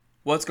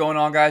What's going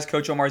on, guys?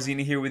 Coach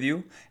Omarzini here with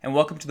you, and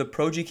welcome to the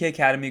Pro GK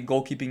Academy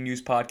Goalkeeping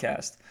News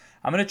Podcast.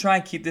 I'm going to try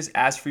and keep this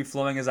as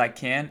free-flowing as I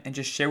can and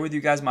just share with you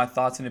guys my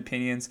thoughts and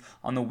opinions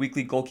on the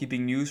weekly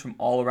goalkeeping news from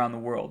all around the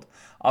world.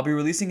 I'll be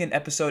releasing an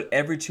episode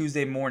every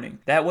Tuesday morning.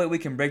 That way we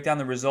can break down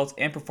the results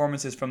and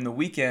performances from the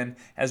weekend,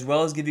 as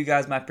well as give you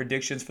guys my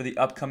predictions for the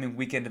upcoming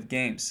weekend of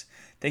games.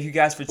 Thank you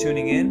guys for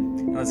tuning in,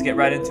 and let's get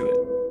right into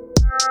it.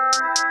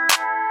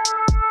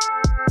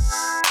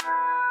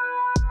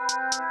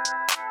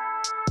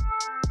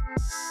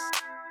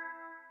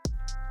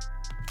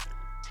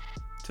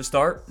 To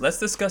start, let's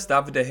discuss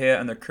David De Gea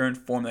and the current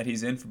form that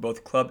he's in for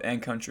both club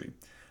and country.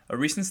 A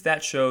recent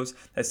stat shows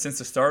that since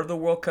the start of the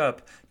World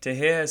Cup, De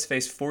Gea has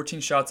faced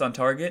 14 shots on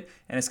target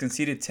and has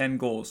conceded 10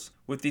 goals.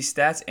 With these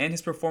stats and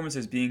his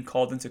performances being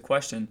called into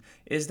question,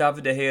 is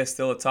David De Gea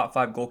still a top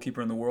 5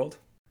 goalkeeper in the world?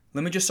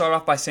 Let me just start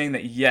off by saying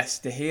that yes,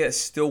 De Gea is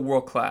still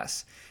world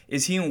class.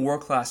 Is he in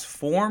world class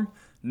form?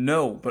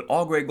 No, but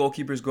all great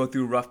goalkeepers go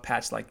through a rough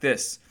patch like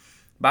this.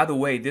 By the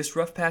way, this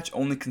rough patch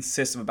only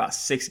consists of about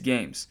 6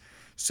 games.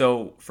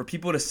 So for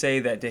people to say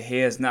that De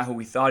Gea is not who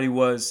we thought he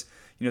was,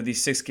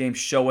 these 6 games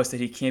show us that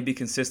he can't be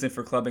consistent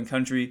for club and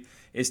country,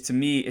 to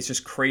me, it's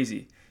just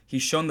crazy.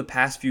 He's shown the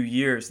past few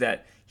years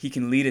that he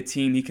can lead a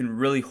team, he can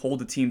really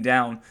hold a team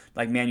down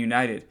like Man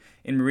United.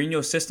 In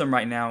Mourinho's system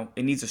right now,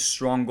 it needs a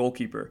strong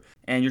goalkeeper.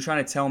 And you're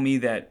trying to tell me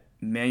that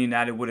Man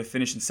United would have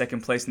finished in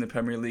second place in the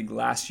Premier League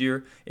last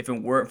year if it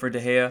weren't for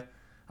De Gea?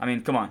 I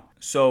mean, come on.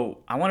 So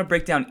I want to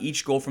break down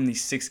each goal from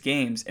these 6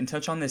 games and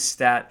touch on this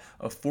stat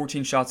of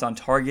 14 shots on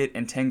target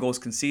and 10 goals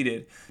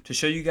conceded to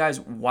show you guys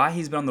why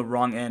he's been on the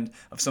wrong end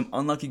of some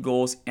unlucky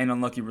goals and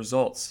unlucky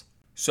results.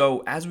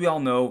 So as we all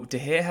know, De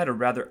Gea had a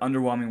rather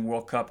underwhelming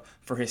World Cup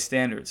for his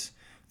standards.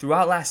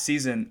 Throughout last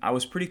season, I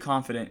was pretty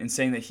confident in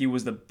saying that he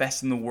was the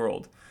best in the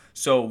world.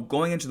 So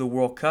going into the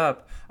World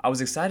Cup, I was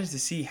excited to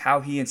see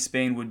how he and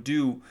Spain would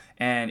do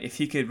and if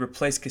he could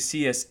replace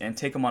Casillas and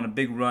take him on a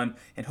big run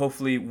and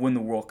hopefully win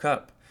the World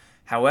Cup.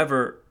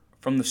 However,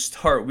 from the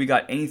start, we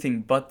got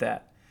anything but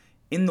that.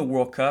 In the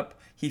World Cup,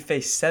 he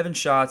faced 7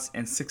 shots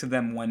and 6 of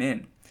them went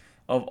in.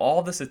 Of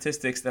all the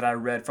statistics that I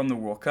read from the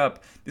World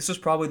Cup, this was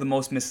probably the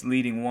most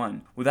misleading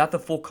one. Without the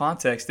full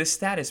context, this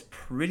stat is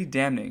pretty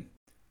damning.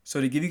 So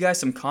to give you guys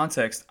some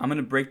context, I'm going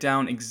to break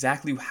down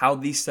exactly how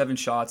these 7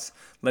 shots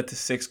led to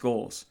 6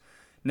 goals.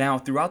 Now,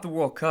 throughout the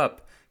World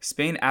Cup,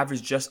 Spain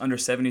averaged just under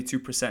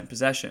 72%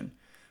 possession,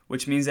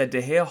 which means that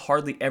De Gea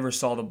hardly ever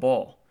saw the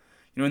ball.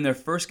 In their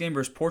first game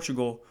versus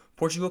Portugal,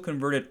 Portugal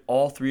converted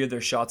all 3 of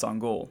their shots on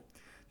goal.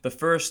 The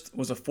first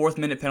was a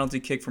 4th-minute penalty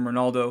kick from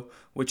Ronaldo,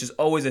 which is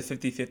always a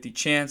 50-50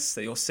 chance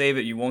that you'll save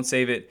it, you won't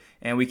save it,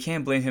 and we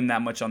can't blame him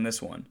that much on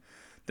this one.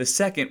 The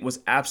second was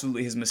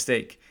absolutely his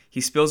mistake.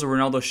 He spills a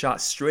Ronaldo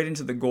shot straight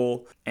into the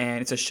goal,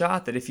 and it's a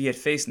shot that if he had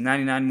faced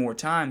 99 more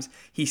times,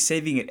 he's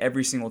saving it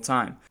every single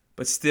time.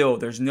 But still,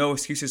 there's no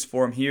excuses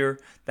for him here.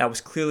 That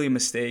was clearly a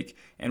mistake,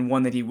 and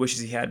one that he wishes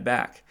he had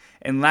back.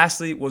 And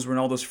lastly was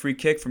Ronaldo's free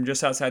kick from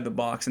just outside the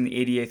box in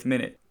the 88th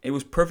minute. It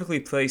was perfectly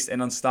placed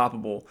and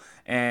unstoppable,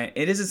 and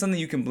it isn't something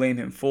you can blame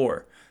him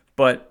for.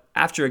 But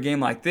after a game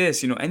like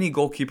this, any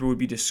goalkeeper would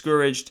be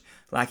discouraged,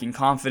 lacking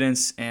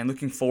confidence, and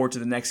looking forward to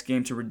the next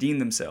game to redeem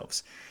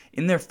themselves.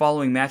 In their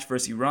following match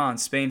versus Iran,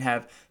 Spain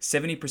have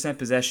 70%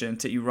 possession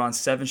to Iran's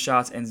 7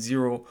 shots and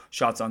 0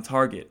 shots on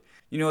target.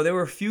 There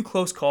were a few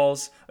close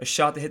calls, a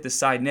shot that hit the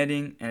side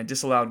netting, and a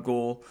disallowed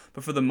goal,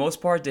 but for the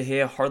most part, De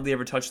Gea hardly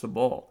ever touched the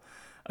ball.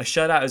 A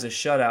shutout is a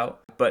shutout,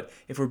 but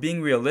if we're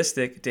being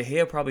realistic, De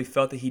Gea probably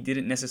felt that he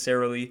didn't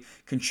necessarily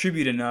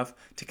contribute enough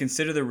to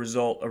consider the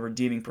result a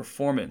redeeming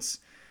performance.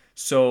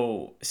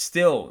 So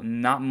still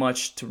not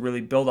much to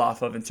really build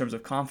off of in terms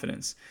of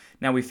confidence.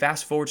 Now we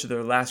fast forward to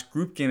their last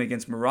group game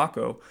against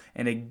Morocco,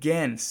 and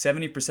again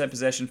 70%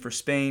 possession for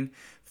Spain.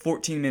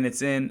 14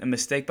 minutes in, a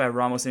mistake by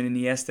Ramos and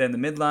Iniesta in the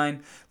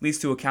midline leads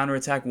to a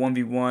counterattack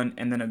 1v1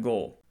 and then a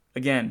goal.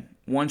 Again,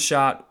 1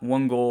 shot,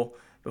 1 goal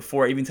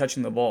before even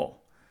touching the ball.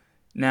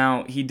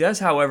 Now, he does,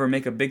 however,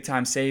 make a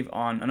big-time save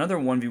on another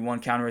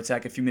 1v1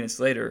 counterattack a few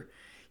minutes later.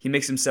 He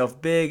makes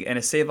himself big, and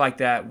a save like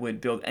that would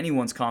build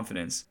anyone's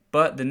confidence.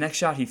 But the next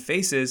shot he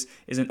faces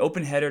is an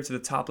open header to the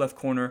top left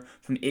corner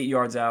from 8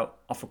 yards out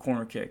off a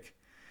corner kick.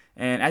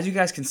 And as you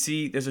guys can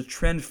see, there's a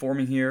trend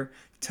forming here.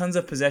 Tons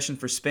of possession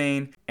for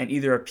Spain, and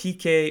either a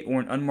PK or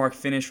an unmarked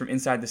finish from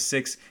inside the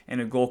 6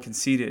 and a goal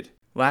conceded.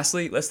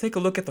 Lastly, let's take a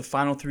look at the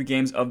final 3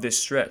 games of this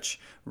stretch.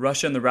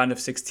 Russia in the round of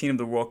 16 of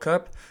the World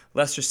Cup,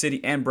 Leicester City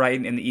and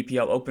Brighton in the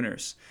EPL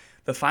openers.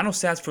 The final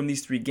stats from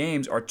these 3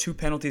 games are 2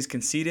 penalties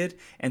conceded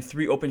and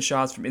 3 open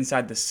shots from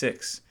inside the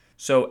 6.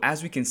 So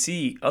as we can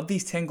see, of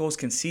these 10 goals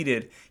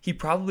conceded, he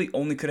probably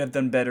only could have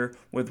done better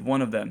with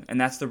one of them, and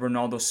that's the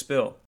Ronaldo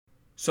spill.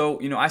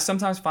 So, I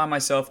sometimes find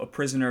myself a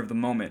prisoner of the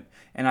moment,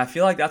 and I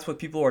feel like that's what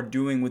people are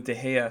doing with De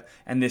Gea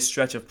and this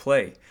stretch of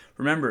play.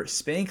 Remember,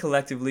 Spain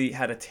collectively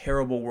had a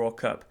terrible World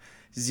Cup.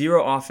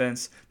 0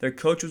 offense, their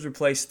coach was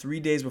replaced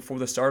 3 days before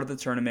the start of the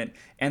tournament,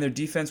 and their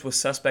defense was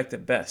suspect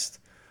at best.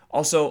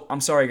 Also,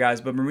 I'm sorry guys,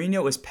 but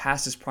Mourinho is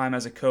past his prime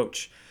as a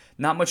coach.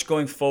 not much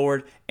going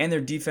forward, and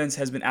their defense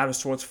has been out of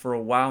sorts for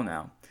a while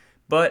now.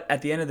 But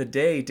at the end of the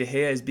day, De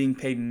Gea is being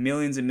paid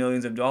millions and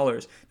millions of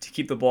dollars to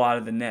keep the ball out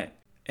of the net.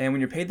 And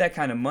when you're paid that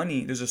kind of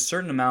money, there's a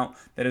certain amount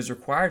that is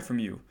required from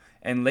you.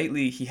 And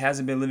lately, he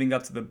hasn't been living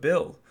up to the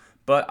bill.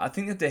 But I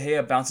think that De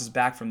Gea bounces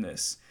back from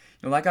this.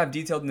 Like I've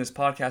detailed in this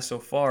podcast so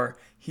far,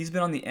 he's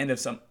been on the end of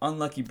some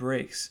unlucky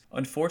breaks.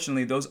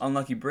 Unfortunately, those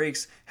unlucky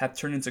breaks have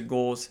turned into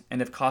goals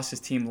and have cost his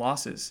team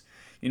losses.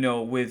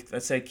 With,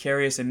 let's say,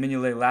 Karius and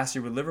Mignolet last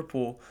year with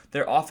Liverpool,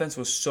 their offense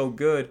was so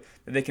good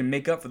that they can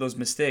make up for those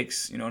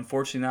mistakes.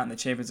 Unfortunately not in the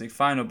Champions League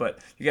final, but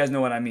you guys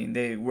know what I mean.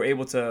 They were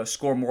able to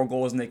score more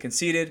goals than they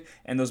conceded,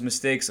 and those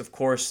mistakes, of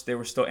course, they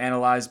were still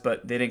analyzed,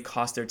 but they didn't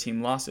cost their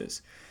team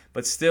losses.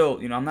 But still,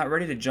 I'm not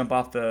ready to jump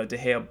off the De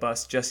Gea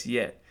bus just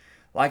yet.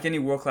 Like any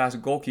world-class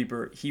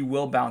goalkeeper, he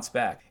will bounce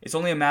back. It's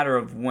only a matter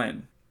of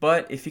when.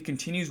 But if he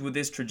continues with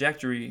this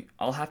trajectory,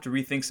 I'll have to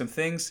rethink some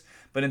things.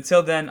 But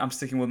until then, I'm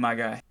sticking with my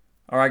guy.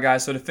 Alright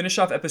guys, so to finish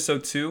off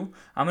episode 2,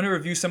 I'm going to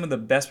review some of the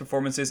best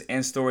performances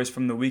and stories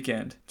from the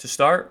weekend. To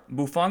start,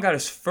 Buffon got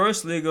his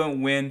first Liga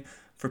win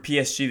for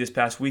PSG this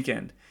past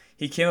weekend.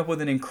 He came up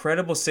with an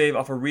incredible save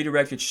off a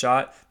redirected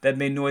shot that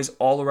made noise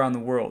all around the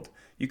world.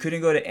 You couldn't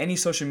go to any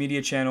social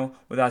media channel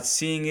without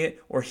seeing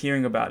it or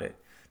hearing about it.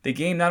 The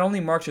game not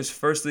only marked his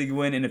first league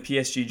win in a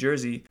PSG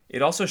jersey,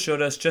 it also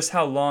showed us just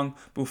how long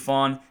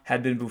Buffon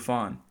had been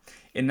Buffon.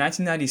 In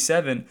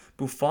 1997,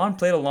 Buffon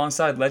played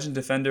alongside legend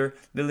defender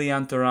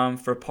Lilian Thuram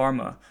for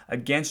Parma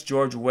against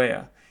George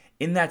Weah.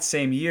 In that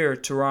same year,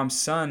 Thuram's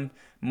son,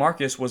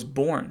 Marcus, was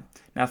born.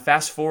 Now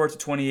fast forward to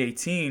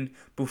 2018,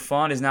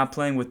 Buffon is now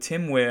playing with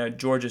Tim Weah,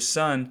 George's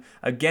son,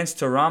 against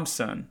Thuram's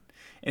son.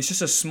 It's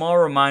just a small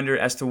reminder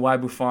as to why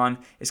Buffon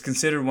is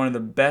considered one of the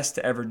best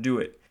to ever do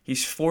it.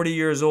 He's 40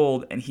 years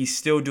old and he's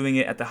still doing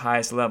it at the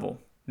highest level.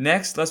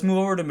 Next, let's move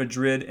over to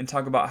Madrid and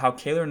talk about how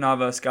Keylor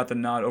Navas got the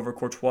nod over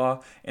Courtois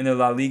in their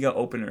La Liga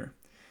opener.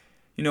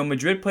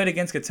 Madrid played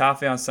against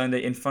Getafe on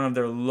Sunday in front of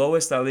their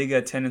lowest La Liga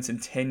attendance in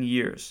 10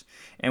 years.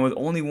 And with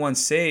only one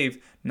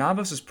save,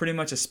 Navas was pretty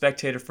much a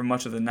spectator for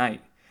much of the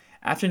night.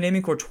 After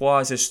naming Courtois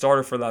as his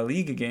starter for La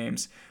Liga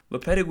games,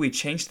 Lopetegui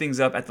changed things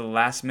up at the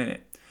last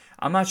minute.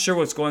 I'm not sure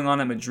what's going on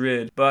at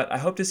Madrid, but I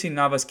hope to see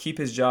Navas keep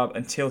his job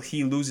until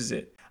he loses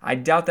it. I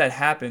doubt that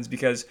happens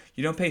because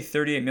you don't pay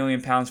 £38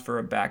 million for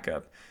a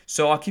backup.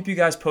 So I'll keep you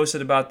guys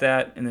posted about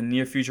that in the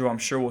near future. I'm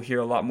sure we'll hear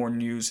a lot more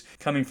news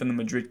coming from the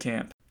Madrid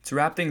camp. To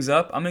wrap things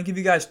up, I'm going to give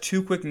you guys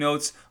 2 quick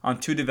notes on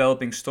 2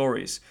 developing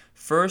stories.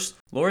 First,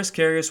 Loris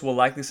Karius will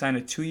likely sign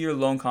a 2-year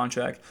loan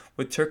contract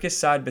with Turkish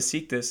side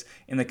Besiktas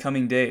in the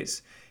coming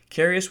days.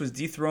 Karius was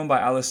dethroned by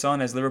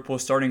Ederson as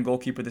Liverpool's starting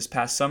goalkeeper this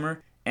past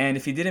summer, and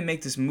if he didn't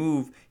make this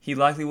move, he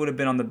likely would have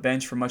been on the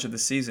bench for much of the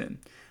season.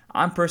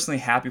 I'm personally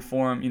happy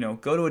for him.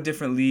 Go to a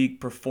different league,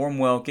 perform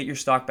well, get your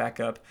stock back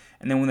up,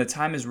 and then when the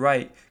time is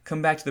right,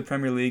 come back to the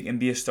Premier League and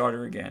be a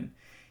starter again.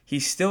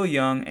 He's still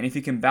young, and if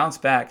he can bounce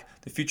back,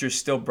 the future is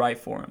still bright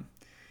for him.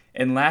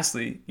 And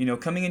lastly,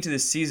 coming into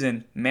this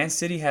season, Man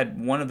City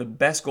had one of the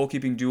best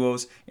goalkeeping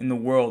duos in the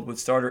world with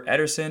starter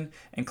Ederson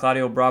and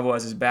Claudio Bravo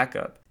as his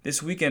backup.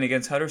 This weekend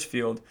against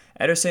Huddersfield,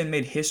 Ederson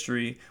made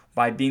history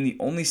by being the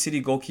only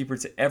City goalkeeper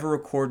to ever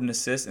record an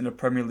assist in a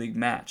Premier League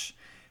match.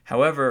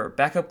 However,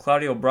 backup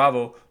Claudio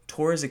Bravo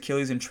tore his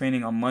Achilles in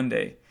training on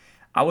Monday.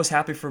 I was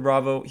happy for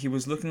Bravo. He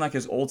was looking like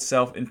his old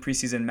self in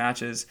preseason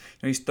matches.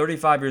 He's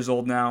 35 years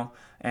old now,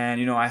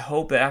 and I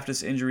hope that after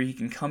this injury he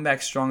can come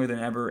back stronger than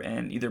ever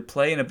and either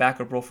play in a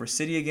backup role for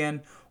City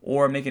again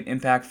or make an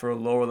impact for a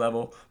lower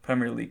level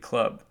Premier League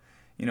club.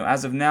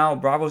 As of now,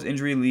 Bravo's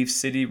injury leaves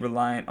City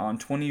reliant on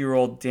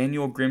 20-year-old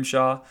Daniel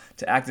Grimshaw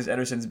to act as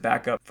Ederson's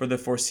backup for the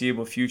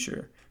foreseeable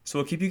future. So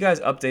we'll keep you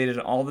guys updated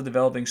on all the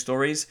developing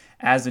stories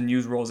as the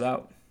news rolls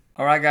out.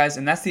 Alright guys,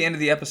 and that's the end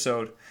of the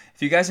episode.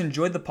 If you guys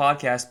enjoyed the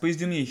podcast, please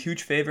do me a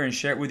huge favor and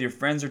share it with your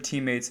friends or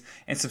teammates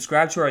and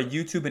subscribe to our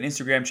YouTube and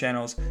Instagram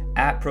channels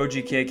at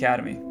ProGK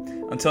Academy.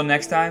 Until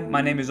next time,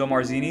 my name is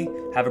Omar Zini.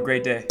 Have a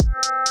great day.